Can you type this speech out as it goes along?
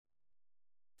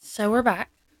So we're back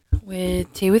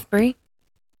with Tea with Bree,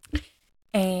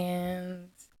 and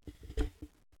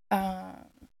um,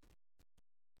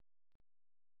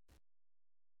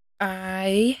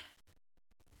 I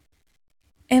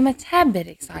am a tad bit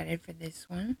excited for this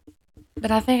one,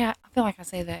 but I feel like I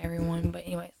say that everyone. But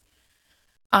anyways,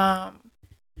 um,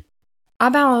 I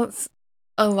balance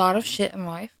a lot of shit in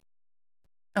life,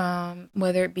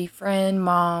 whether it be friend,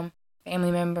 mom,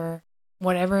 family member,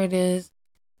 whatever it is.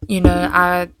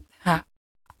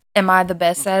 Am I the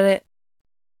best at it?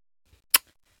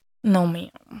 No,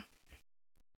 ma'am.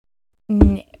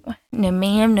 No, no,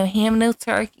 ma'am. No ham, no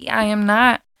turkey. I am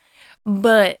not.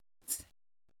 But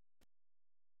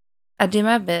I do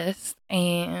my best,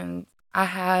 and I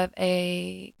have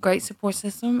a great support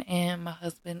system, and my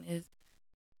husband is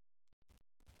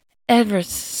ever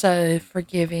so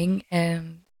forgiving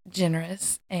and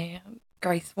generous and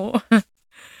graceful.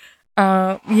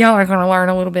 Y'all are going to learn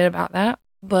a little bit about that.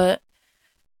 But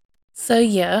so,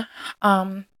 yeah.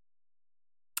 Um,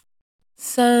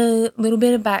 so, a little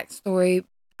bit of backstory.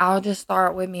 I'll just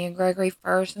start with me and Gregory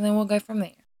first, and then we'll go from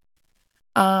there.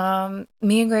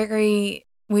 Me and Gregory,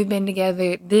 we've been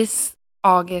together. This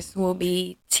August will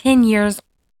be 10 years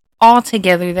all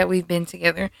together that we've been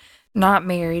together. Not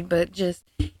married, but just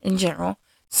in general.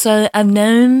 So I've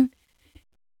known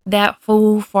that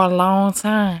fool for a long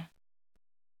time.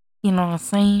 You know what I'm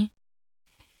saying?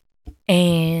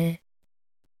 And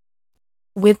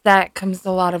with that comes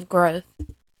a lot of growth.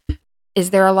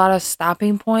 Is there a lot of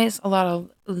stopping points? A lot of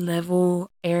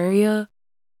level area?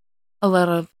 A lot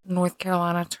of North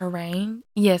Carolina terrain?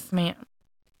 Yes, ma'am.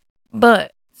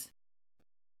 But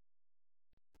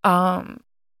um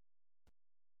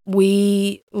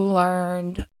we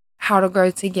learned how to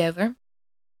grow together,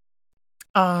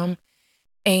 and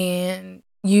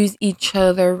use each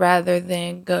other rather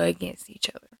than go against each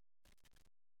other.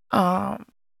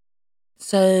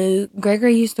 So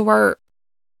Gregory used to work.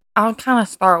 I'll kind of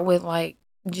start with like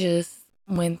just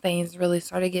when things really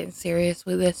started getting serious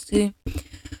with us too.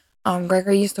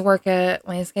 Gregory used to work at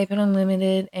Landscaping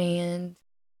Unlimited, and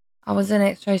I was in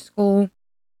X-ray school.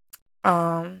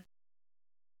 About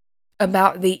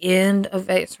the end of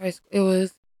X-ray school, it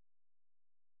was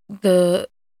the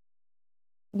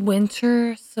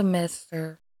winter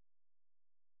semester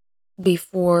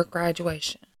before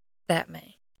graduation that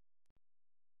May.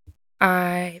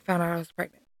 I found out I was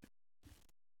pregnant.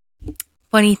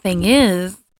 Funny thing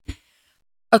is,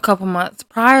 a couple months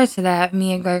prior to that,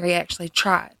 me and Gregory actually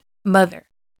tried. Mother,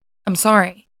 I'm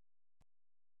sorry.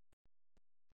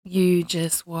 You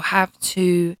just will have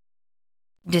to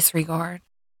disregard.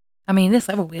 I mean, this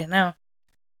over with now.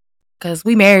 Because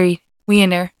we married. We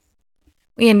in there.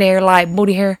 We in there like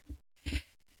booty hair.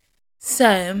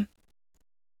 So,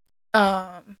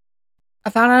 I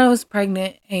found out I was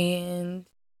pregnant, and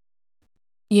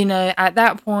at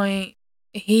that point,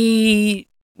 he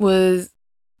was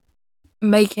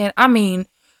making,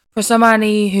 for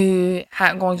somebody who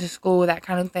hadn't gone to school, that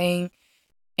kind of thing,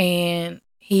 and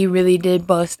he really did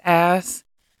bust ass.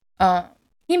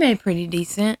 He made pretty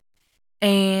decent,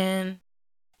 and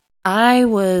I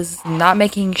was not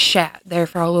making shat there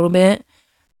for a little bit.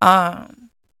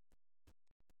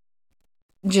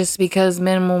 Just because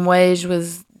minimum wage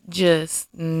was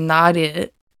just not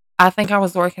it. I think I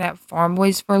was working at Farm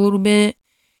Boys for a little bit,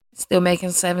 still making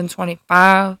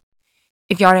 $7.25.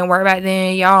 If y'all didn't work back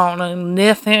then, y'all don't know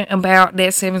nothing about that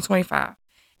 $7.25.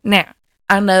 Now,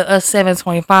 I know us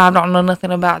 $7.25 don't know nothing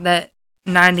about that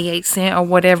 98 cents or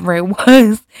whatever it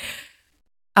was.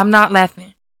 I'm not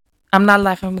laughing. I'm not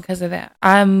laughing because of that.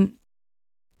 I'm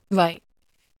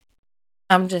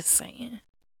just saying.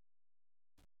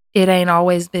 It ain't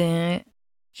always been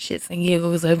shits and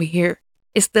giggles over here.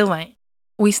 It still ain't.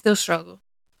 We still struggle.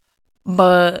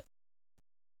 But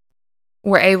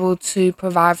we're able to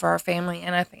provide for our family,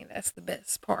 and I think that's the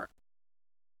best part.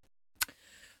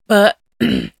 But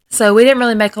so we didn't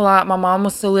really make a lot. My mom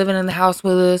was still living in the house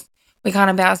with us. We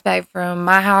kind of bounced back from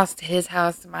my house to his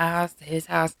house to my house to his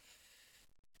house.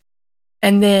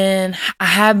 And then I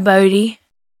had Bodie.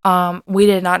 We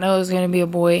did not know it was going to be a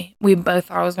boy. We both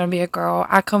thought it was going to be a girl.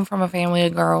 I come from a family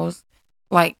of girls.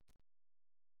 Like,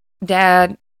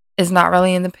 dad is not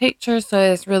really in the picture, so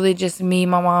it's really just me,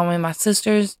 my mom, and my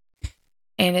sisters.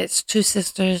 And it's 2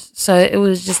 sisters, so it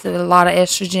was just a lot of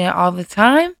estrogen all the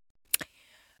time.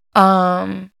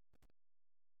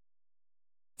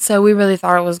 So we really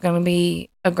thought it was going to be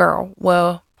a girl.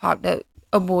 Well, popped up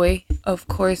a boy. Of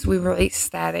course, we were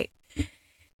ecstatic.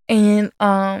 And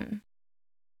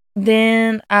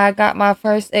then I got my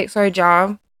first X-ray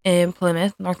job in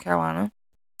Plymouth, North Carolina,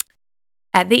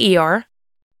 at the ER.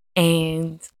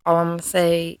 And all I'm going to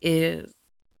say is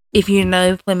if you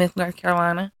know Plymouth, North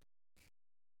Carolina,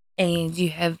 and you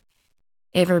have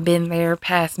ever been there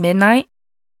past midnight,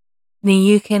 then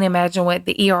you can imagine what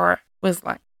the ER was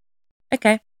like.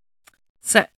 Okay.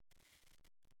 So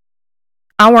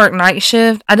I worked night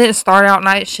shift. I didn't start out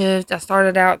night shift. I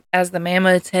started out as the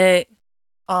mammo tech.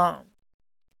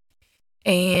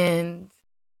 And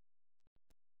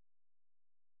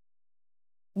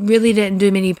really didn't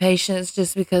do many patients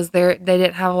just because they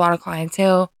didn't have a lot of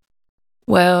clientele.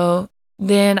 Well,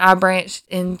 then I branched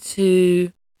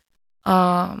into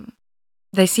the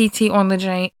CT on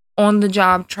the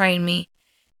job trained me,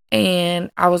 and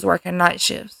I was working night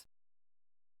shifts.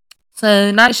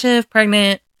 So night shift,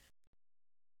 pregnant,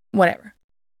 whatever.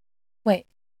 Wait,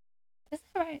 is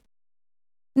that right?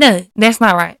 No, that's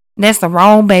not right. That's the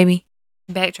wrong baby.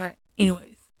 Backtrack.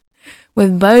 Anyways,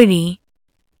 with Bodie,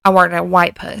 I worked at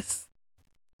White Post.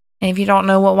 And if you don't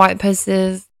know what White Post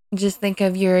is, just think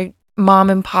of your mom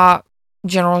and pop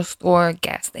general store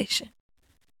gas station.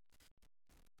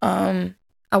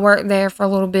 I worked there for a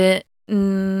little bit.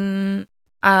 I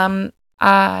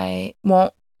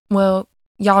won't. Well,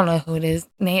 y'all know who it is,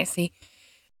 Nancy.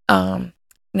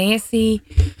 Nancy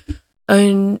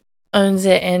owns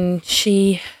it, and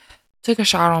she took a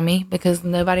shot on me because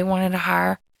nobody wanted to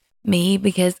hire me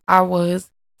because I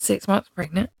was 6 months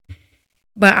pregnant.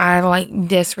 But I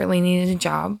desperately needed a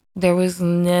job. There was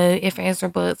no ifs, ands, or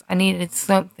buts. I needed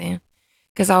something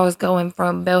because I was going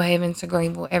from Belhaven to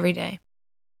Greenville every day.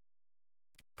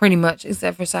 Pretty much,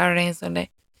 except for Saturday and Sunday.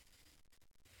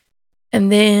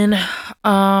 And then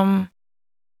I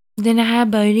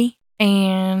had Bodie,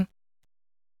 and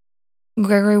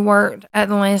Gregory worked at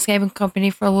the landscaping company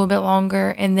for a little bit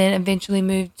longer, and then eventually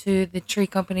moved to the tree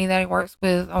company that he works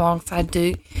with alongside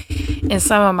Duke. In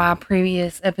some of my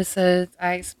previous episodes,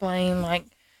 I explained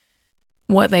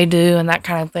what they do and that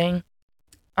kind of thing.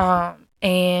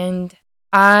 And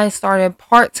I started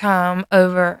part-time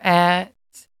over at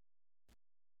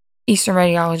Eastern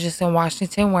Radiologist in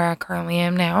Washington, where I currently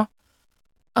am now.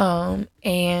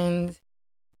 And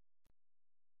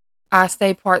I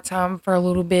stayed part-time for a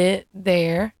little bit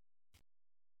there.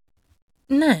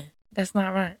 No, that's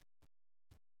not right.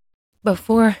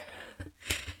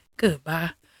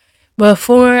 Goodbye.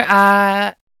 Before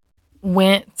I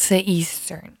went to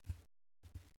Eastern,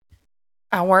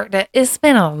 I worked at, it's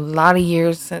been a lot of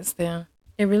years since then.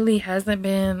 It really hasn't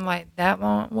been that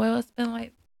long. Well, it's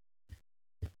been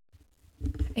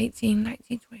 18,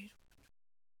 19, 20.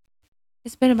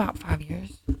 It's been about 5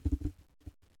 years.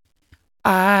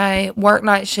 I worked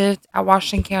night shift at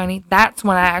Washington County. That's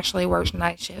when I actually worked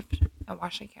night shift at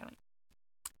Washington County.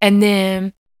 And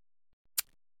then,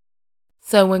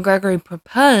 so when Gregory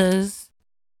proposed,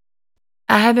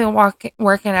 I had been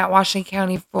working at Washington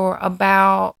County for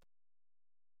about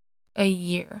a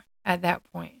year at that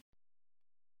point.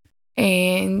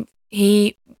 And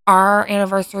our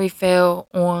anniversary fell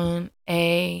on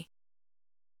a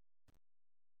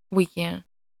weekend.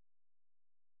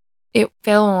 It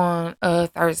fell on a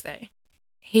Thursday.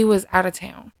 He was out of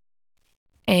town,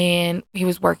 and he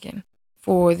was working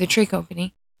for the tree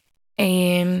company,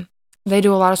 and they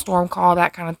do a lot of storm call,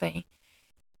 that kind of thing.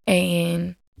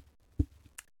 And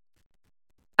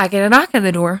I get a knock at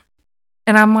the door,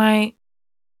 and I'm like,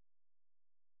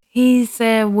 he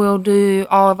said we'll do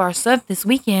all of our stuff this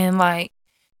weekend,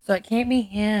 so it can't be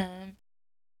him.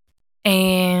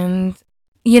 And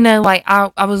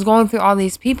I was going through all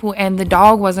these people, and the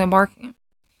dog wasn't barking.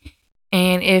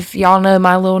 And if y'all know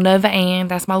my little Nova Ann,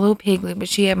 that's my little piglet, but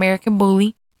she American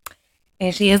bully,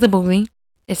 and she is a bully,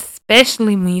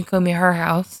 especially when you come in her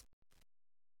house.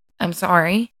 I'm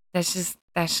sorry, that's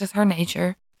just her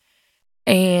nature.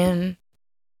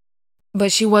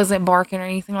 But she wasn't barking or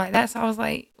anything like that, so I was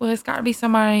like, well, it's got to be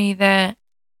somebody that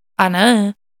I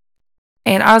know.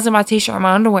 And I was in my t-shirt and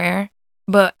my underwear,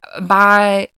 but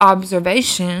by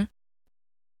observation,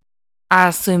 I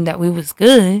assumed that we was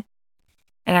good.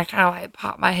 And I kind of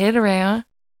popped my head around,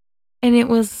 and it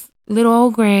was little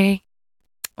old Greg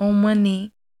on one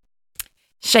knee,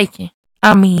 shaking.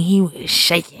 I mean, he was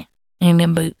shaking in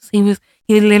them boots. He was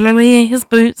literally in his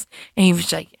boots, and he was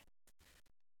shaking.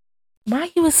 Why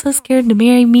he was so scared to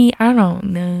marry me, I don't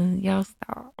know. Y'all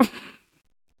stop.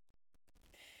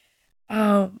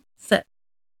 So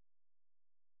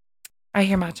I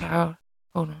hear my child.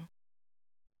 Hold on.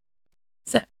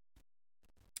 So,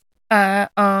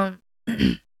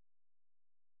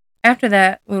 after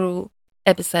that little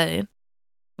episode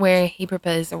where he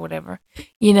proposed or whatever,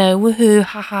 woohoo,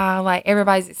 haha,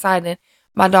 everybody's excited.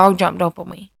 My dog jumped up on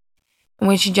me. And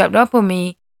when she jumped up on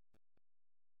me,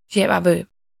 she hit my boob.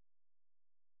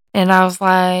 And I was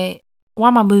like, why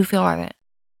my boob feel like that?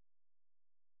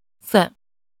 So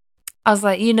I was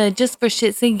like, just for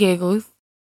shits and giggles,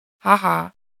 haha,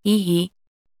 hee hee.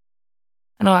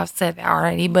 I know I've said that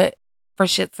already, but for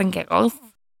shits and giggles,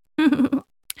 I'm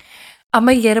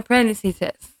gonna get a pregnancy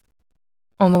test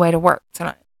on the way to work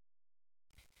tonight.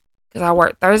 Because I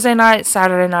work Thursday nights,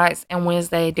 Saturday nights, and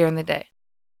Wednesday during the day.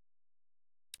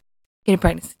 Get a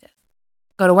pregnancy test.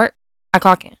 Go to work. I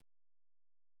clock in.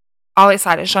 All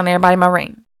excited, showing everybody my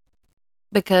ring.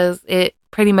 Because it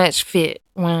pretty much fit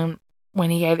when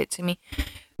he gave it to me.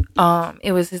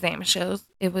 It was his Aunt Michelle's.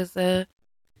 It was a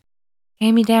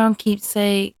hand-me-down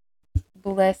keepsake.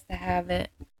 Blessed to have it.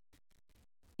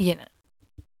 You know.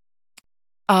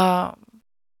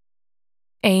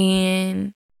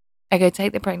 And I go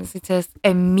take the pregnancy test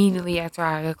immediately after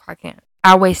I go clock in.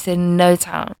 I wasted no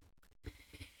time.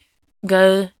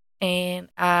 Go and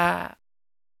I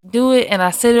do it and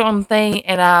I sit it on the thing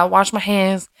and I wash my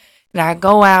hands and I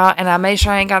go out and I make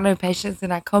sure I ain't got no patients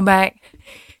and I come back.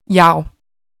 Y'all,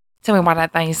 tell me why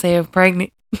that thing said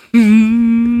pregnant.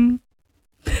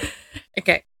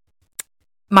 Okay.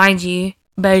 Mind you,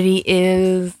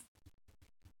 Bodie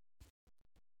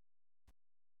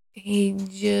he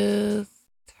just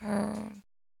turned.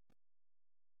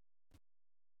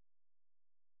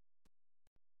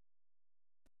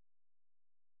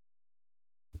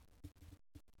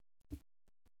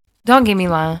 Don't get me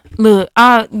lying. Look,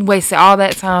 I wasted all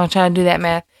that time trying to do that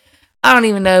math. I don't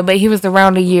even know, but he was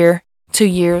around a year, 2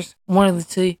 years, one of the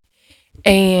two.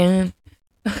 And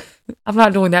I'm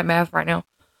not doing that math right now.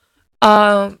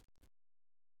 I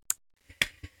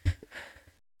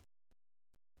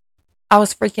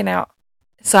was freaking out.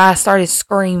 So I started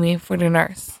screaming for the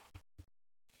nurse.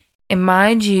 And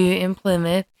mind you, in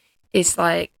Plymouth, it's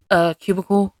like a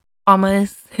cubicle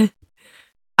almost.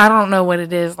 I don't know what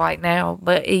it is like now,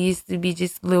 but it used to be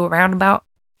just a little roundabout.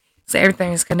 So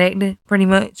everything is connected pretty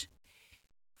much.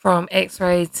 From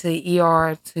x-ray to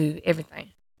ER to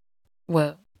everything.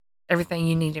 Well, everything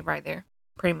you needed right there.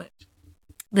 Pretty much.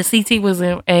 The CT was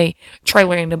in a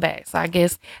trailer in the back. So I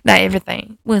guess not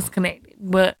everything was connected.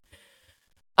 But,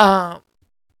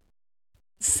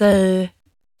 so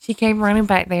she came running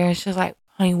back there and she was like,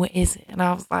 honey, what is it? And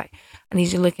I was like, I need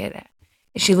you to look at that.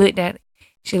 And she looked at it.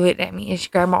 She looked at me and she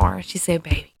grabbed my arm. She said,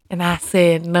 baby. And I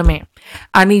said, no, ma'am.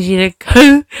 I need you to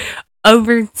go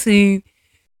over to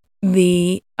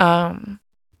the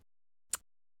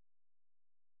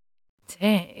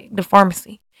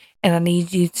pharmacy. And I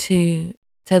need you to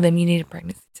tell them you need a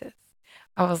pregnancy test.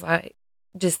 I was like,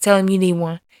 just tell them you need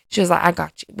one. She was like, I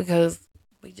got you. Because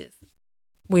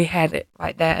we had it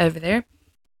like that over there.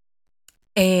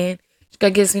 And she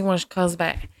go gets me when she comes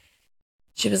back.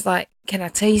 She was like, can I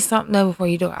tell you something though before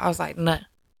you do it? I was like, no.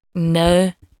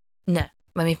 Let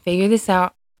me figure this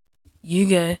out. You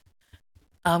go.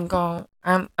 I'm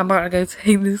about to go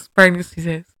take this pregnancy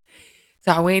test.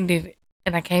 So I went and did it.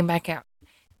 And I came back out.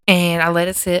 And I let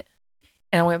it sit.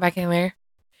 And I went back in there.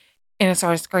 And I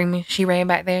started screaming. She ran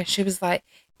back there. She was like,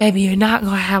 baby, you're not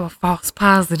going to have a false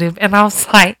positive. And I was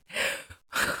like,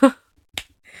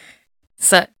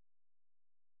 so,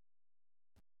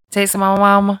 text my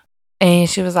mama. And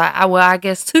she was like, well, I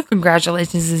guess 2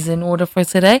 congratulations is in order for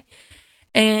today.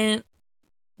 And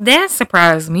that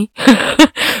surprised me.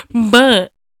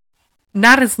 But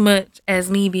not as much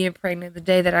as me being pregnant the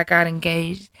day that I got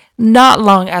engaged. Not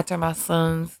long after my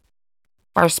son's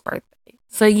first birthday.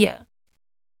 So, yeah.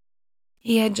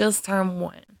 He had just turned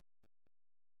 1. Is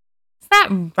that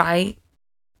right?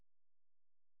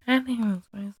 I think it was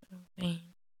 2017.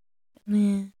 And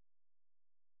then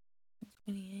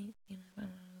 28.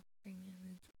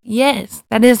 Yes,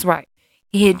 that is right.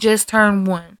 He had just turned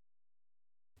 1.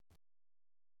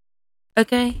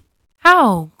 Okay?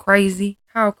 How crazy.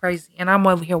 And I'm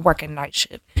over here working night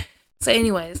shift. So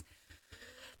anyways,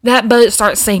 that boat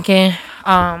starts sinking.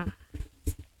 I'm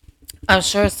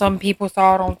sure some people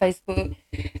saw it on Facebook.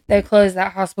 They closed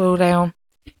that hospital down.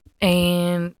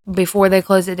 And before they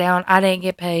closed it down, I didn't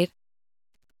get paid.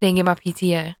 Didn't get my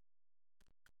PTO.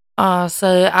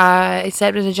 So I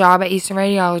accepted a job at Eastern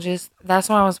Radiologist. That's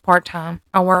when I was part-time.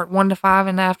 I worked 1 to 5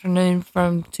 in the afternoon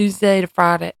from Tuesday to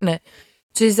Friday. No,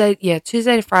 Tuesday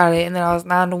to Friday. And then I was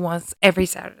 9 to 1 every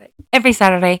Saturday. Every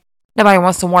Saturday. Nobody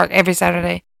wants to work every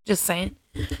Saturday. Just saying.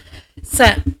 So,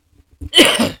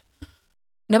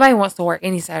 nobody wants to work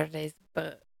any Saturdays.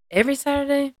 But every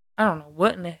Saturday? I don't know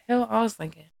what in the hell I was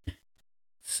thinking.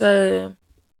 So,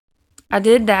 I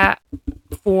did that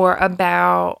for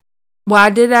about... Well, I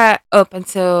did that up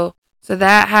until... So,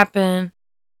 that happened...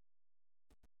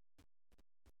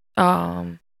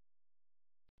 Dang,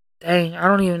 I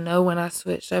don't even know when I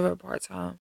switched over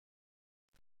part-time.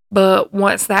 But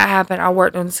once that happened, I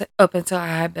worked up until I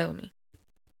had Bellamy.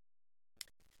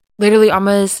 Literally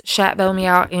almost shat Bellamy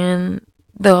out in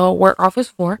the work office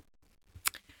floor.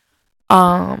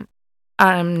 I'm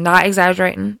not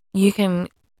exaggerating. You can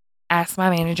ask my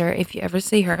manager if you ever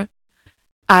see her.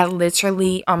 I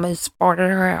literally almost farted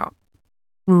her out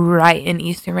right in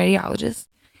Eastern Radiologist.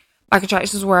 My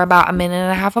contractions were about a minute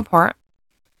and a half apart.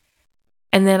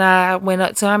 And then I went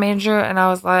up to my manager and I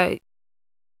was like,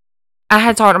 I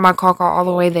had talked to my call all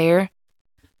the way there.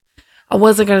 I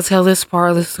wasn't going to tell this part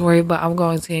of the story, but I'm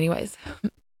going to anyways.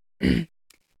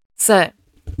 So,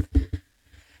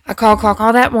 I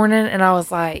called that morning and I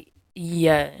was like,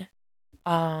 yeah,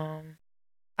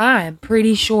 I'm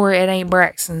pretty sure it ain't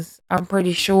Braxton's. I'm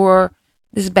pretty sure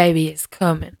this baby is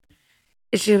coming.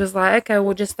 And she was like, okay,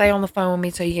 well, just stay on the phone with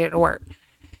me till you get to work.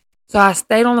 So I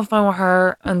stayed on the phone with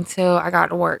her until I got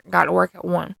to work. Got to work at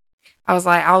 1. I was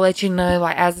like, I'll let you know,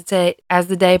 like, as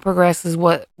the day progresses,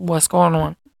 what's going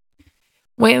on.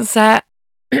 Went and sat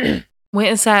in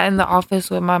the office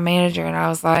with my manager, and I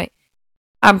was like,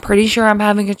 I'm pretty sure I'm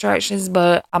having contractions,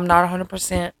 but I'm not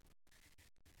 100%.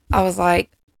 I was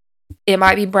like, it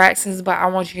might be Braxton's, but I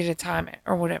want you to time it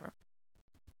or whatever.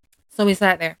 So we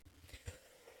sat there.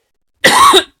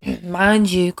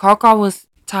 Mind you, Caw was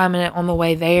timing it on the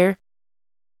way there.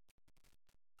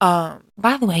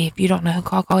 By the way, if you don't know who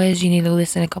Caw is, you need to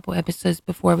listen a couple episodes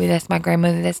before. But that's my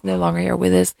grandmother that's no longer here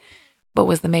with us, but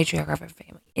was the matriarch of her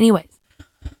family. Anyways,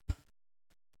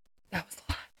 that was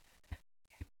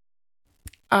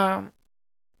a lot.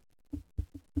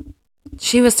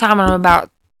 She was timing them about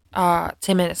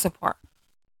 10 minutes apart.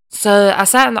 So I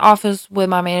sat in the office with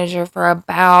my manager for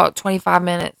about 25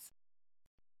 minutes.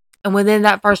 And within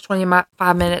that first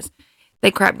 25 minutes, they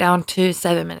crapped down to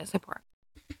 7 minutes apart.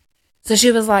 So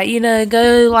she was like,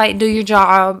 go like do your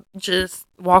job. Just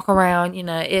walk around.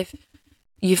 If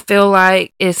you feel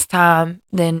like it's time,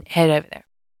 then head over there.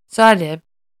 So I did.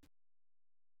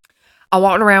 I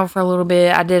walked around for a little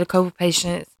bit. I did a couple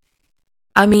patients.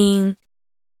 I mean,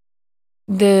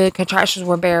 the contractions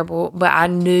were bearable, but I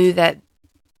knew that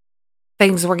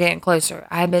things were getting closer.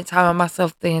 I had been timing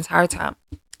myself the entire time.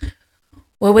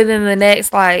 Well, within the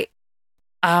next, I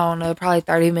don't know, probably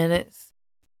 30 minutes,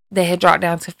 they had dropped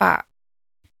down to 5.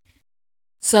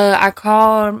 So I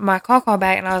called my call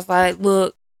back and I was like,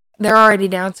 look, they're already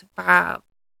down to 5.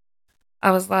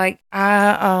 I was like,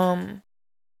 I'll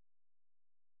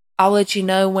let you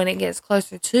know when it gets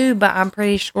closer to, but I'm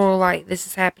pretty sure this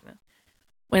is happening.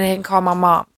 Went ahead and called my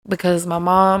mom because my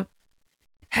mom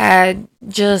had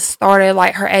just started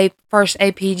her first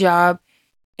AP job,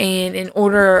 and in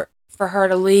order for her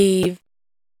to leave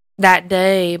that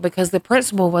day because the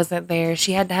principal wasn't there,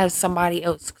 she had to have somebody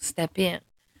else step in.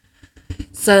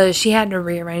 So she had to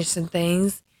rearrange some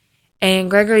things, and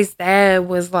Gregory's dad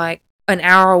was an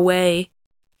hour away,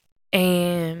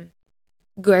 and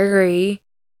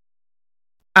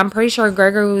I'm pretty sure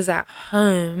Gregory was at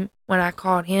home when I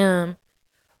called him,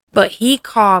 but he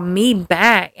called me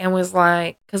back and was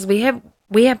like, because we had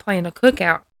planned a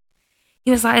cookout.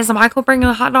 He was like, is Michael bringing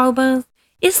the hot dog buns?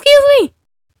 Excuse me.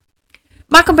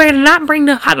 Michael better not bring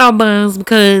the hot dog buns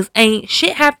because ain't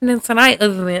shit happening tonight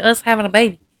other than us having a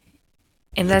baby.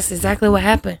 And that's exactly what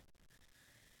happened.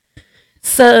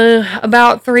 So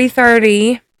about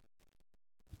 3:30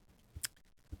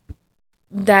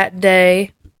 that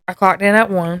day, I clocked in at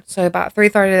 1. So about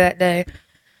 3:30 that day,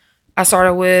 I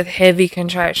started with heavy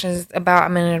contractions about a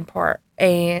minute apart,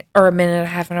 or a minute and a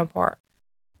half apart.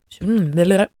 You don't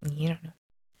know.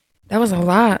 That was a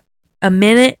lot. A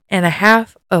minute and a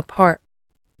half apart.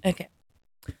 Okay.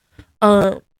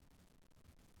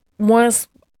 Once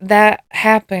that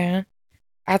happened,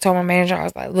 I told my manager, I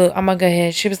was like, look, I'm gonna go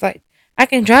ahead. She was like, I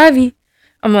can drive you.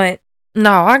 I'm like,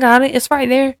 no, I got it. It's right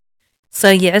there. So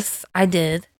yes, I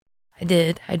did.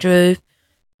 I drove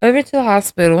over to the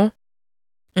hospital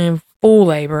in full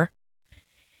labor.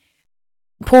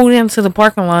 Pulled into the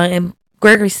parking lot, and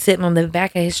Gregory's sitting on the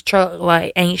back of his truck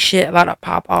like ain't shit about to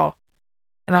pop off.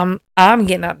 And I'm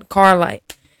getting out the car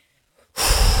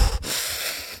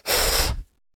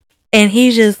and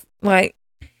he's just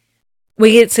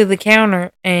we get to the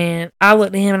counter and I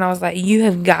looked at him and I was like, you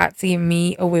have got to give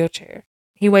me a wheelchair.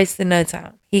 He wasted no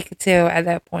time. He could tell at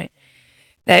that point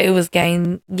that it was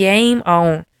game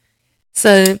on.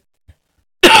 So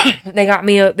they got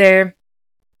me up there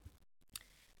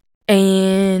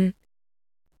and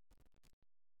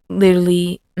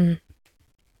literally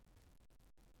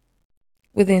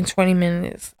within 20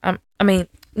 minutes.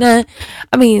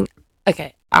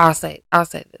 Okay, I'll say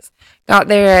this. Got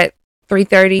there at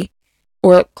 3:30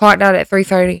 or clocked out at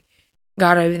 3:30,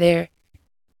 got over there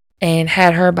and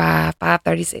had her by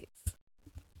 5:36.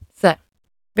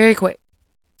 Very quick.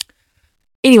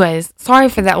 Anyways, sorry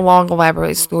for that long,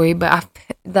 elaborate story, but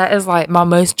that is like my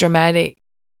most dramatic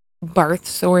birth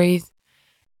stories.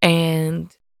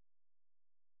 And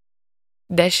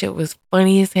that shit was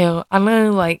funny as hell. I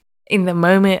know, like, in the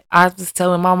moment, I was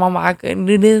telling my mama I couldn't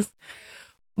do this,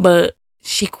 but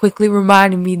she quickly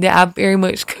reminded me that I very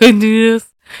much could do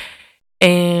this.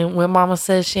 And when mama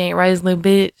says she ain't raised no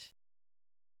bitch,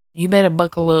 you better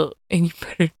buckle up and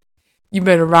you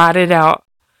better ride it out.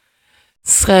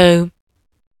 So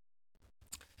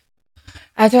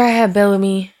after I had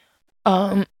Bellamy,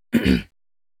 I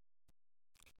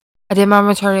did my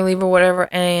maternity leave or whatever,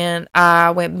 and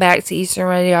I went back to Eastern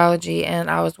Radiology, and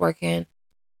I was working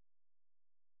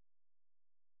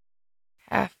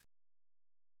half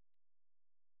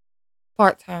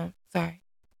part time. Sorry,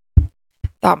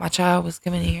 thought my child was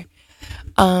coming here.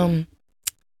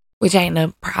 Which ain't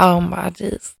no problem. I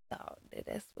just thought that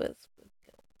that's what's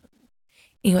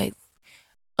anyways.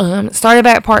 Started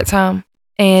back part time,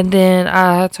 and then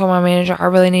I told my manager I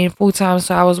really needed full time,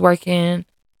 so I was working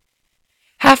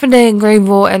half a day in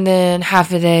Greenville and then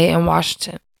half a day in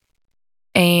Washington.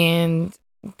 And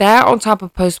that on top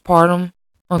of postpartum,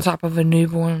 on top of a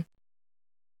newborn,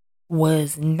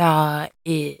 was not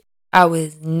it. I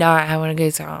was not having a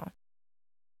good time.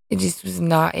 It just was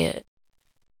not it.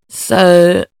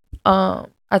 So,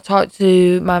 I talked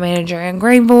to my manager in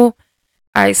Greenville.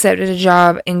 I accepted a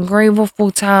job in Greenville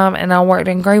full time, and I worked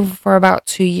in Greenville for about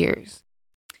 2 years.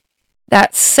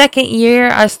 That second year,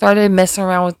 I started messing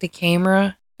around with the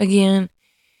camera again,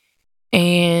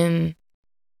 and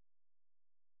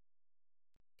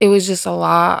it was just a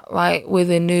lot. Like with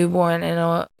a newborn and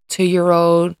a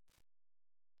 2-year-old,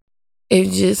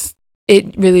 it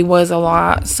really was a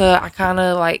lot. So I kind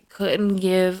of like couldn't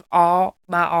give all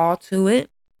to it.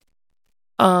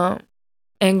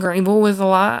 And Greenville was a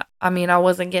lot. I mean, I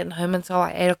wasn't getting home until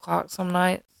like 8 o'clock some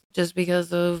nights just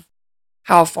because of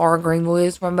how far Greenville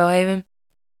is from Belhaven.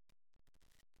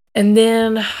 And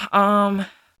then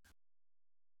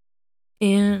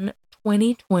in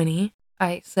 2020,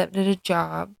 I accepted a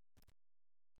job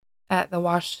at the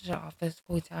Washington office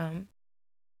full time.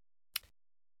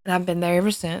 And I've been there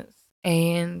ever since.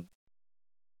 And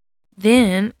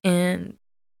then in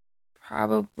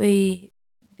probably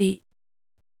the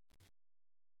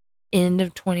end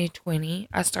of 2020,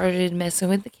 I started messing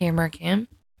with the camera again.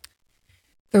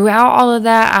 Throughout all of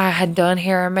that, I had done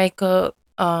hair and makeup,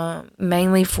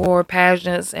 mainly for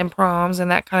pageants and proms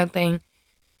and that kind of thing.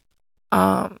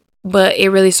 But it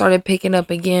really started picking up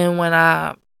again when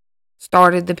I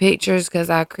started the pictures because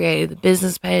I created the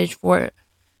business page for it.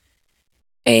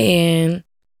 And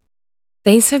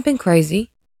things have been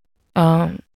crazy.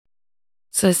 So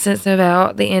since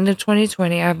about the end of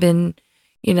 2020, I've been,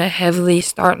 heavily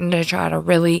starting to try to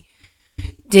really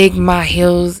dig my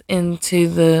heels into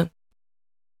the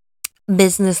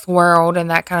business world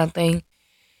and that kind of thing.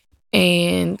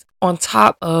 And on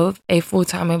top of a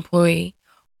full-time employee,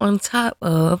 on top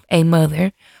of a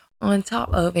mother, on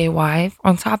top of a wife,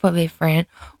 on top of a friend,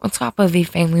 on top of a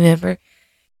family member,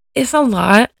 it's a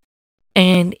lot.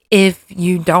 And if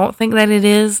you don't think that it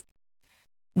is,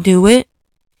 do it.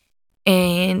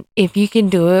 And if you can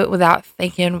do it without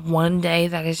thinking one day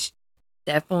that is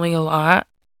definitely a lot,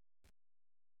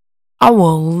 I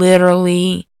will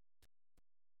literally,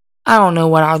 I don't know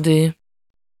what I'll do,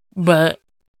 but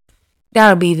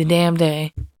that'll be the damn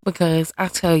day. Because I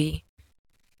tell you,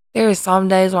 there are some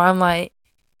days where I'm like,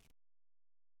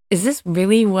 is this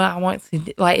really what I want to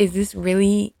do? Like, is this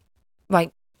really,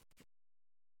 like,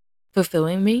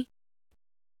 fulfilling me?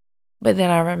 But then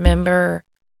I remember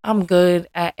I'm good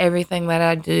at everything that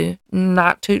I do.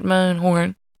 Not toot my own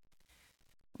horn.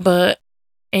 But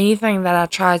anything that I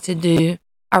try to do,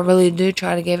 I really do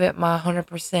try to give it my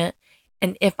 100%.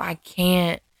 And if I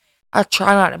can't, I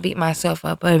try not to beat myself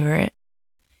up over it.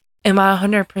 Am I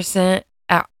 100%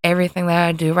 at everything that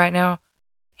I do right now?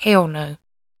 Hell no.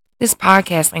 This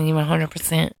podcast ain't even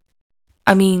 100%.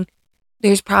 I mean,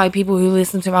 there's probably people who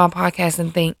listen to my podcast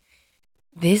and think,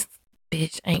 this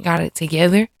bitch ain't got it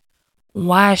together.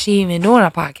 Why is she even doing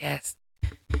a podcast?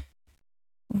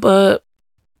 But,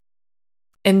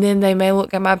 and then they may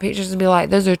look at my pictures and be like,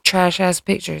 those are trash ass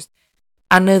pictures.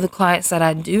 I know the clients that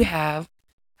I do have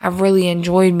really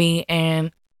enjoyed me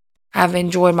and have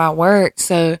enjoyed my work.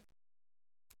 So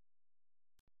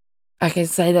I can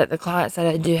say that the clients that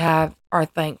I do have are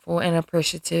thankful and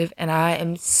appreciative. And I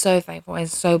am so thankful and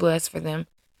so blessed for them.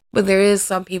 But there is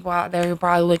some people out there who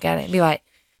probably look at it and be like,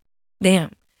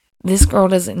 damn, this girl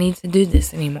doesn't need to do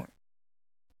this anymore.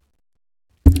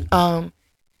 The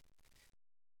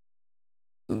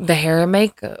hair and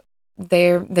makeup.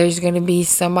 there's going to be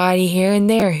somebody here and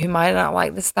there who might not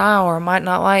like the style or might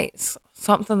not like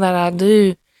something that I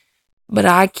do, but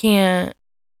I can't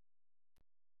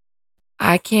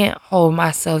hold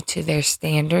myself to their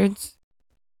standards.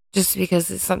 Just because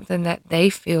it's something that they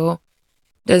feel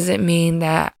doesn't mean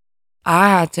that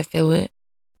I had to feel it,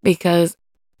 because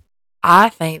I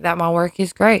think that my work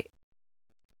is great.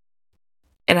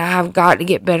 And I have got to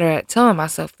get better at telling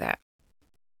myself that.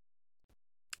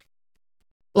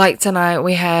 Like tonight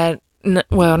we had,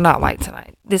 well, not like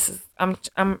tonight. I'm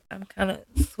kind of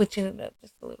switching it up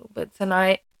just a little bit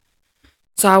tonight.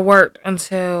 So I worked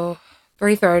until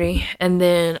 3:30, and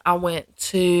then I went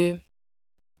to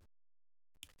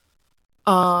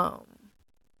um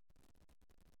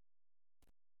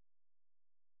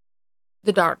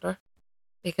the doctor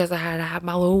because I had to have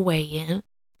my little weigh in,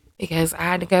 because I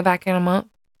had to go back in a month.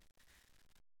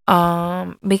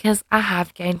 Because I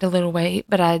have gained a little weight,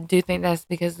 but I do think that's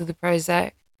because of the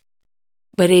Prozac.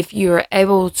 But if you're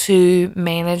able to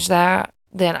manage that,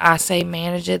 then I say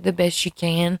manage it the best you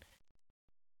can.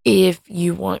 If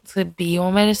you want to be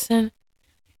on medicine,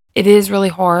 it is really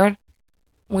hard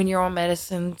when you're on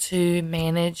medicine to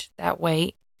manage that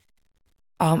weight.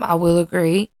 I will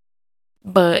agree.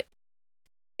 But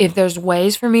if there's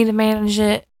ways for me to manage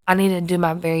it, I need to do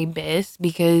my very best,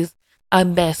 because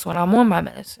I'm best when I'm on my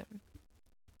medicine.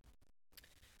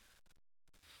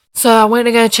 So I went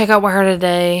to go check out with her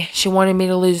today. She wanted me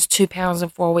to lose 2 pounds in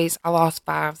 4 weeks. I lost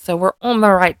 5. So we're on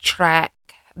the right track,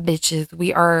 bitches.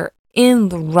 We are in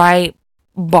the right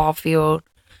ball field.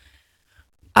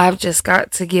 I've just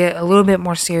got to get a little bit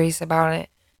more serious about it.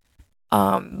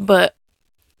 But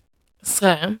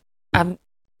so I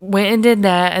went and did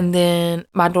that, and then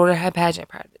my daughter had pageant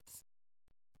practice.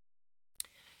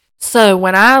 So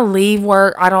when I leave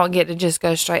work, I don't get to just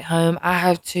go straight home. I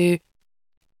have to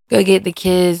go get the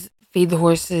kids, feed the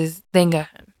horses, then go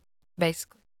home,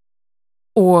 basically.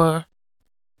 Or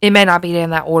it may not be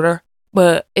in that order,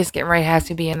 but it's getting ready to have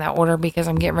to be in that order, because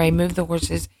I'm getting ready to move the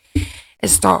horses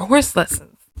and start horse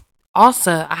lessons.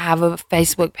 Also, I have a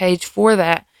Facebook page for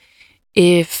that.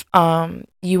 If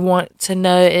you want to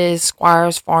know, is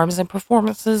Squires Farms and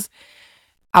Performances.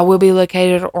 I will be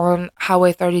located on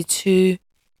Highway 32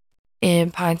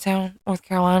 in Pinetown, North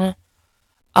Carolina.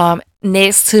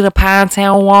 Next to the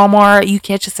Pinetown Walmart. You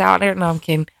catch us out there. No, I'm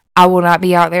kidding. I will not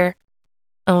be out there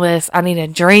unless I need a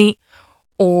drink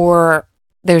or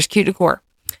there's cute decor.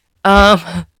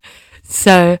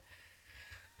 So,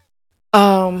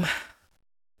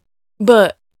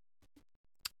 but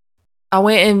I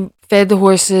went and fed the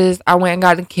horses. I went and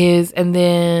got the kids, and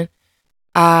then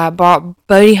I brought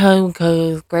Bodie home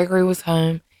because Gregory was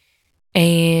home.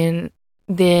 And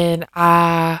then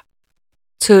I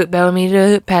took Bellamy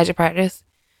to pageant practice.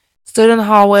 Stood in the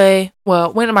hallway.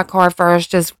 Well, went in my car first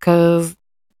just because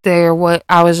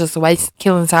I was just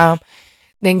killing time.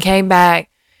 Then came back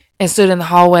and stood in the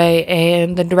hallway,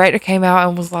 and the director came out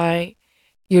and was like,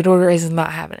 "Your daughter is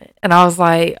not having it." And I was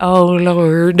like, "Oh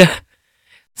Lord."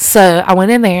 So I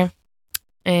went in there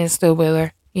and stood with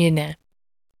her, being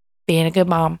a good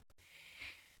mom.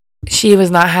 She was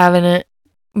not having it.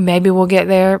 Maybe we'll get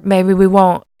there. Maybe we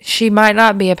won't. She might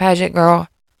not be a pageant girl.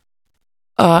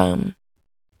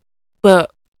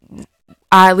 But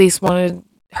I at least wanted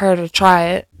her to try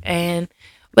it and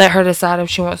let her decide if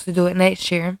she wants to do it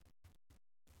next year.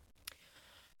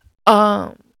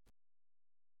 But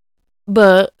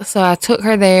so I took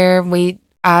her there.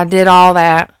 I did all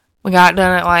that. We got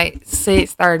done at like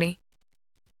 6:30.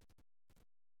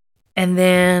 And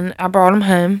then I brought him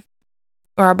home.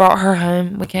 Or I brought her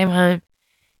home. We came home.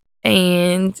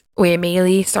 And we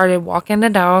immediately started walking the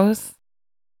dogs.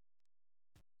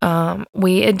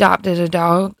 We adopted a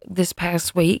dog this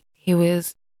past week. He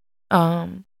was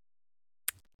in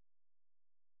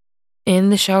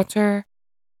the shelter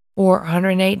for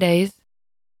 108 days.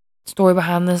 Story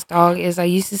behind this dog is I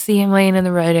used to see him laying in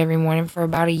the road every morning for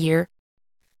about a year.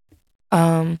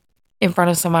 In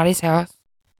front of somebody's house.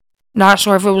 Not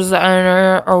sure if it was the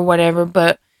owner or whatever,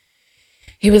 but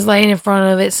he was laying in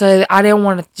front of it, so I didn't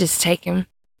want to just take him.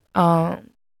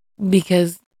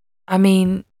 Because,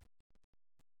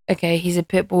 okay, he's a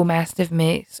pit bull mastiff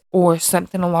mix or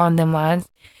something along them lines.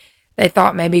 They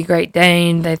thought maybe Great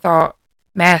Dane, they thought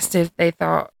mastiff, they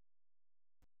thought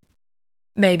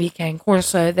maybe cane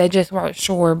corso. They just weren't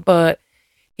sure, but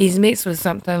he's mixed with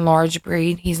something large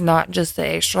breed. He's not just the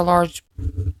extra large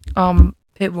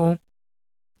pit bull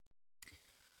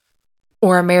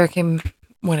or American,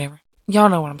 whatever. Y'all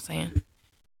know what I'm saying.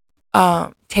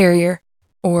 Terrier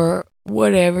or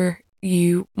whatever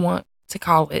you want to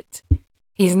call it.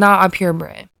 He's not a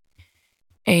purebred.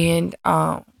 And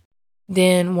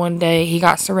Then one day he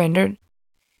got surrendered,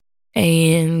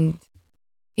 and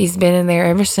he's been in there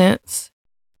ever since.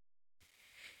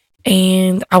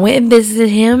 And I went and visited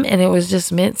him, and it was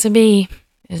just meant to be.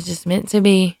 It was just meant to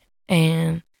be.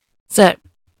 And so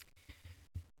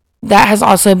that has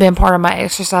also been part of my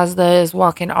exercise, though, is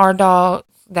walking our dog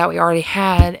that we already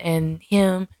had and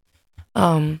him.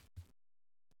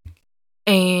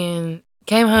 And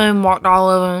came home, walked all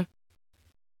of them.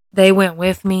 They went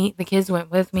with me. The kids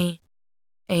went with me.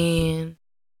 And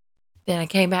then I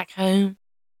came back home.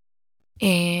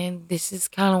 And this is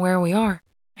kind of where we are.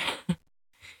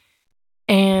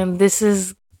 And this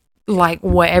is like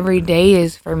what every day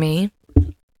is for me.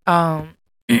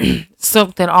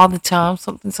 Something all the time.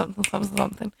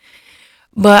 Something.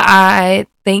 But I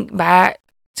think back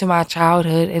to my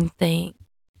childhood and think,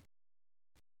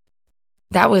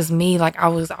 that was me. Like, I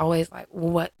was always like,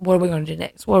 what are we going to do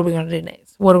next? What are we going to do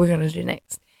next? What are we going to do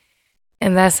next?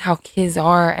 And that's how kids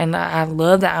are. And I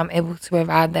love that I'm able to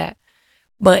provide that.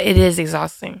 But it is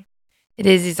exhausting. It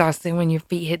is exhausting when your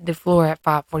feet hit the floor at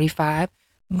 5:45.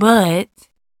 But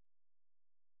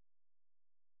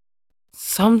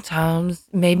sometimes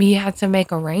maybe you have to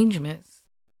make arrangements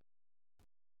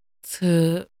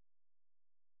to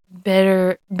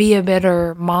be a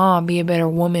better mom, be a better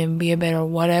woman, be a better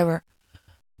whatever.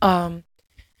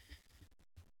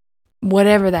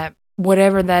 Whatever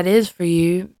that is for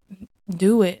you,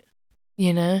 do it.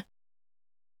 You know,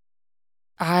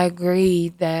 I agree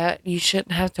that you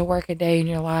shouldn't have to work a day in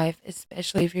your life,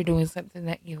 especially if you're doing something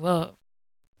that you love.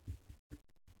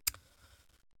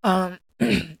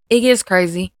 It gets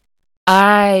crazy.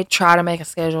 I try to make a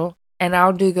schedule, and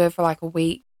I'll do good for like a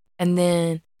week, and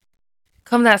then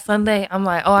come that Sunday, I'm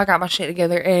like, oh, I got my shit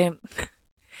together, and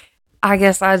I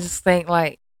guess I just think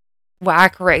like, well, I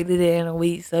corrected it in a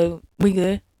week, so we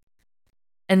good.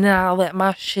 And then I'll let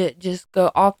my shit just go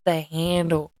off the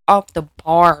handle, off the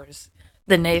bars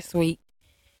the next week.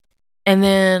 And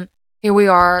then here we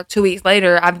are 2 weeks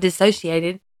later, I've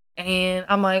dissociated, and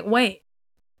I'm like, wait,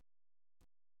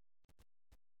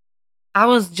 I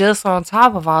was just on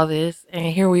top of all this,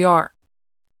 and here we are.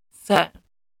 So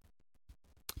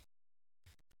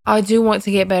I do want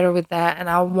to get better with that, and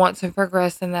I want to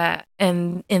progress in that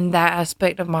and in that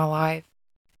aspect of my life.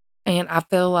 And I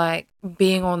feel like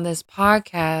being on this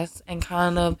podcast and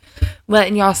kind of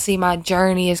letting y'all see my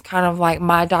journey is kind of like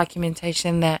my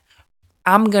documentation that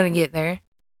I'm going to get there.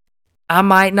 I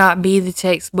might not be the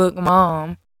textbook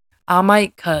mom. I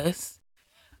might cuss.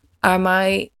 I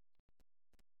might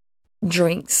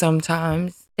drink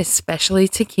sometimes, especially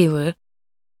tequila.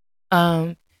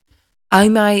 I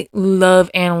might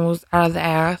love animals out of the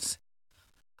ass.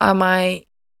 I might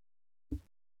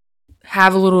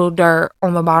have a little dirt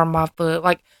on the bottom of my foot.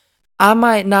 Like, I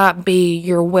might not be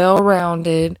your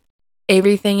well-rounded,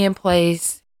 everything in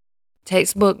place,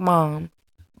 textbook mom,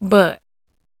 but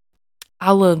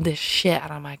I love the shit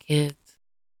out of my kids.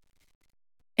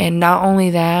 And not only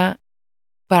that,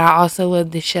 but I also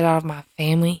love the shit out of my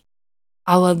family.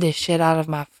 I love the shit out of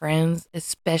my friends,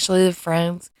 especially the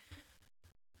friends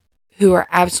who are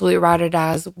absolute ride or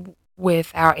dies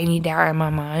without any doubt in my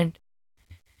mind,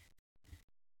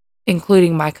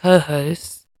 including my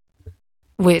co-hosts,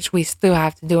 which we still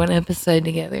have to do an episode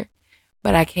together,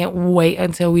 but I can't wait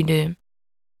until we do.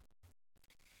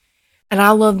 And I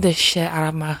love the shit out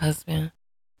of my husband.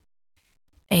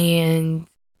 And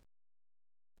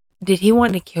did he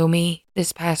want to kill me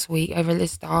this past week over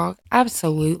this dog?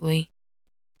 Absolutely.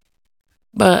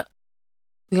 But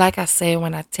like I said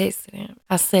when I texted him,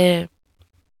 I said,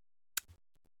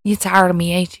 you tired of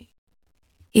me, ain't you?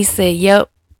 He said,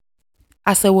 yep.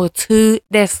 I said, well,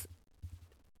 that's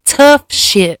tough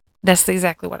shit. That's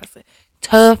exactly what I said.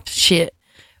 Tough shit.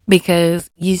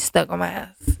 Because you stuck on my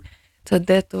ass. Till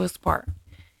death do us part.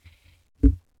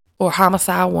 Or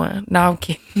homicide 1. No, I'm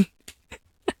kidding.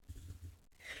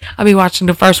 I be watching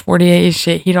the first 48 and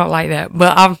shit. He don't like that.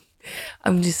 But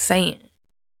I'm just saying.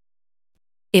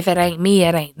 If it ain't me,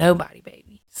 it ain't nobody,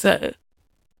 baby. So,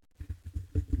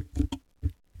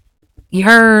 you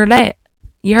heard that.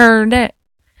 You heard that.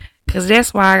 Because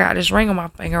that's why I got this ring on my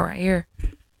finger right here.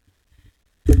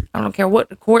 I don't care what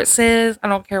the court says. I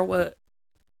don't care what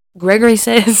Gregory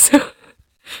says.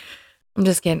 I'm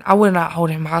just kidding. I would not hold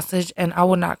him hostage, and I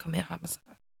would not commit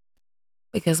homicide.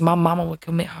 Because my mama would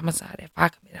commit homicide if I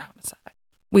committed homicide.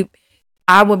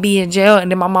 I would be in jail,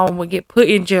 and then my mama would get put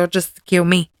in jail just to kill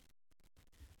me.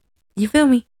 You feel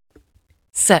me?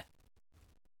 So,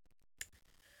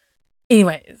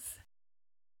 anyways,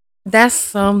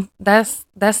 that's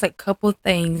a couple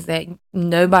things that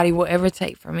nobody will ever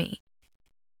take from me.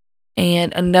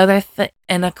 And and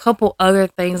a couple other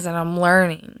things that I'm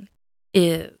learning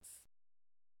is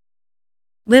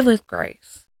live with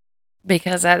grace.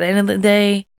 Because at the end of the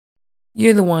day,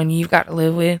 you're the one you've got to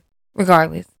live with,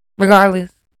 regardless.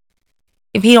 Regardless.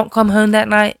 If he don't come home that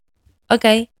night,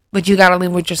 okay. But you got to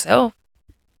live with yourself.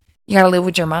 You got to live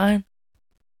with your mind.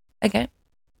 Okay.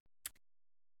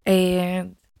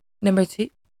 And number 2,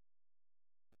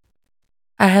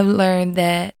 I have learned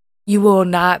that you will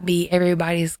not be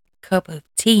everybody's cup of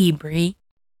tea, Bree.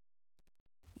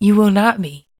 You will not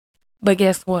be. But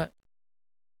guess what?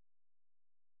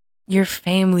 Your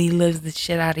family loves the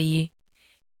shit out of you.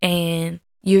 And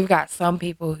you've got some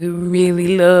people who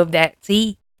really love that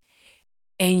tea.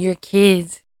 And your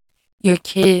kids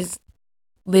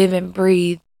live and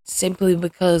breathe simply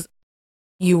because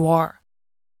you are.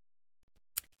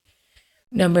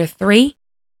 Number 3,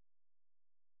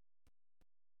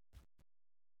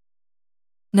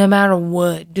 no matter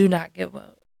what, do not give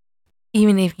up.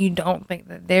 Even if you don't think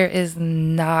that there is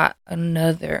not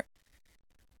another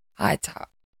high top,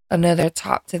 another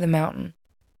top to the mountain.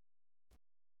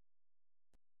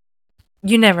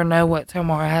 You never know what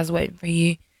tomorrow has waiting for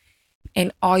you.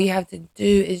 And all you have to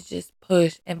do is just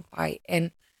push and fight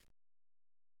and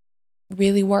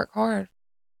really work hard.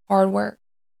 Hard work.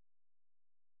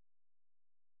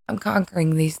 I'm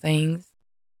conquering these things.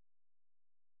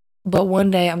 But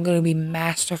one day I'm going to be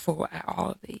masterful at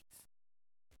all of these.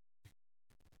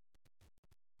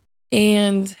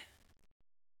 And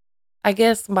I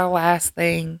guess my last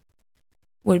thing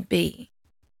would be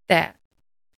that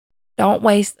don't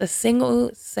waste a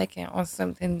single second on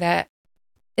something that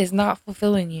is not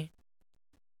fulfilling you,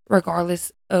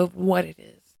 regardless of what it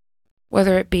is.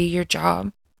 Whether it be your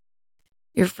job,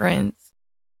 your friends,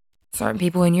 certain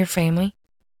people in your family,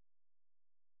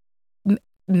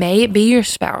 may it be your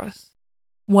spouse,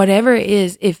 whatever it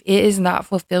is, if it is not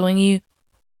fulfilling you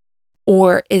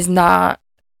or is not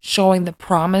showing the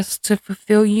promise to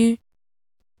fulfill you,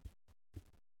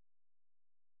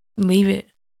 leave it.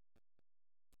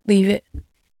 Leave it.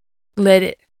 Let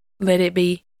it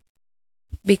be.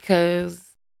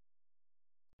 Because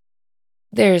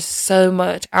there's so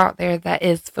much out there that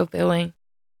is fulfilling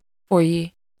for you.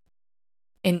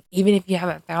 And even if you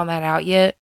haven't found that out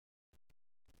yet,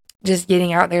 just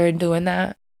getting out there and doing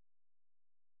that,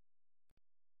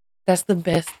 that's the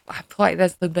best. I feel like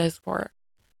that's the best part.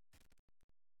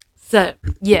 So,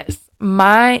 yes,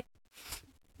 my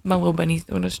little bunny's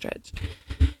doing a stretch.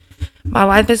 My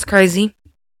life is crazy.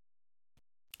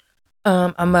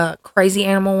 I'm a crazy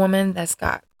animal woman that's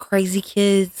got crazy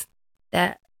kids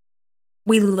that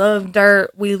we love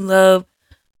dirt. We love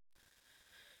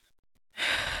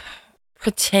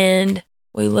pretend.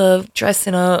 We love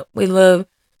dressing up. We love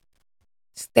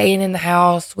staying in the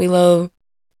house. We love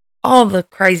all the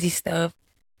crazy stuff.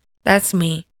 That's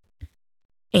me.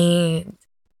 And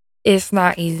it's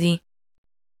not easy.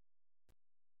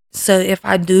 So if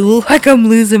I do look like I'm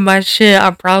losing my shit, I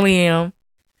probably am.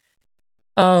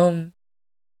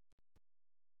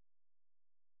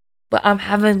 But I'm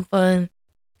having fun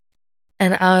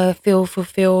and I feel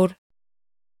fulfilled.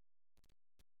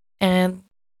 And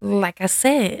like I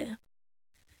said,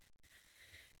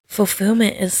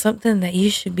 fulfillment is something that you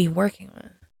should be working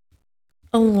on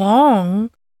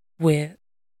along with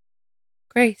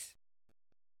grace.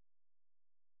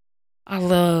 I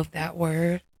love that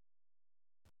word.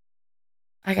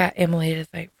 I got Emily to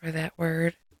thank for that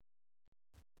word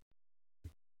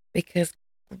because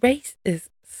grace is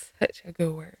such a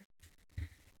good word.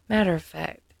 Matter of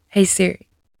fact, hey Siri,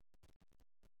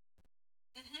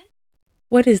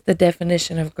 what is the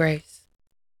definition of grace?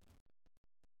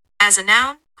 As a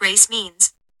noun, grace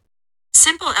means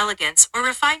simple elegance or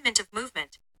refinement of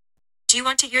movement. Do you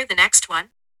want to hear the next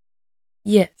one?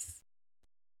 Yes.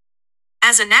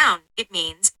 As a noun, it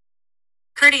means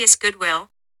courteous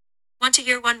goodwill. Want to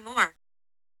hear one more?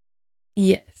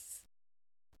 Yes.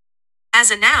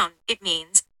 As a noun, it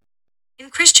means in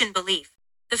Christian belief,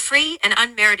 the free and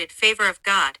unmerited favor of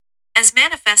God, as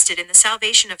manifested in the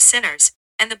salvation of sinners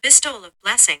and the bestowal of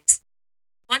blessings.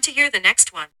 Want to hear the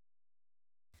next one?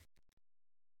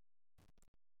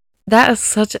 That is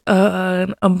such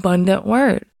an abundant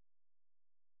word.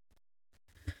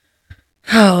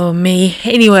 Oh, me.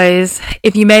 Anyways,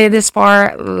 if you made it this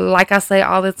far, like I say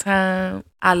all the time,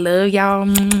 I love y'all.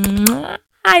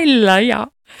 I love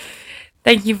y'all.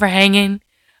 Thank you for hanging.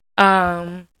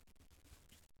 I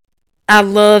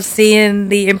love seeing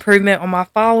the improvement on my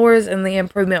followers and the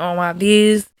improvement on my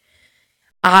views.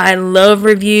 I love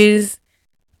reviews.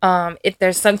 If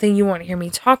there's something you want to hear me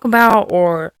talk about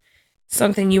or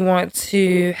something you want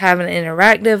to have an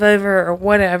interactive over or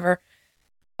whatever,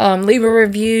 leave a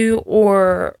review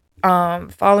or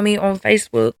follow me on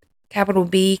Facebook capital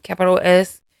B, capital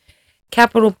S,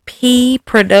 capital P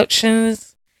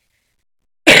Productions.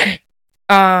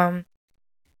 um,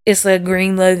 it's a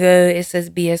green logo. It says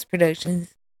BS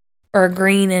Productions, or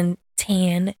green and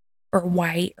tan, or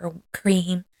white, or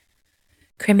creamy,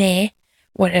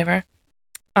 whatever.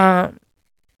 Um,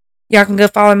 y'all can go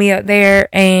follow me up there,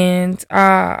 and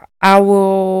I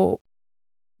will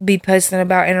be posting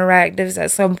about interactives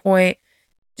at some point,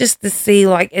 just to see,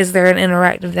 like, is there an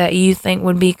interactive that you think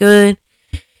would be good,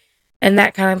 and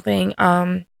that kind of thing.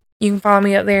 You can follow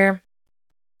me up there,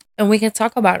 and we can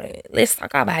talk about it. Let's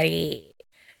talk about it.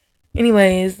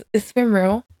 Anyways, it's been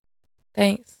real.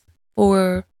 Thanks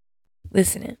for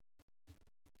listening.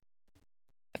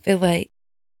 I feel like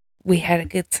we had a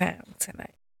good time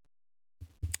tonight.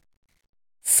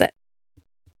 So,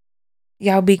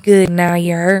 y'all be good now,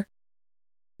 y'all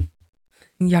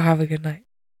have a good night.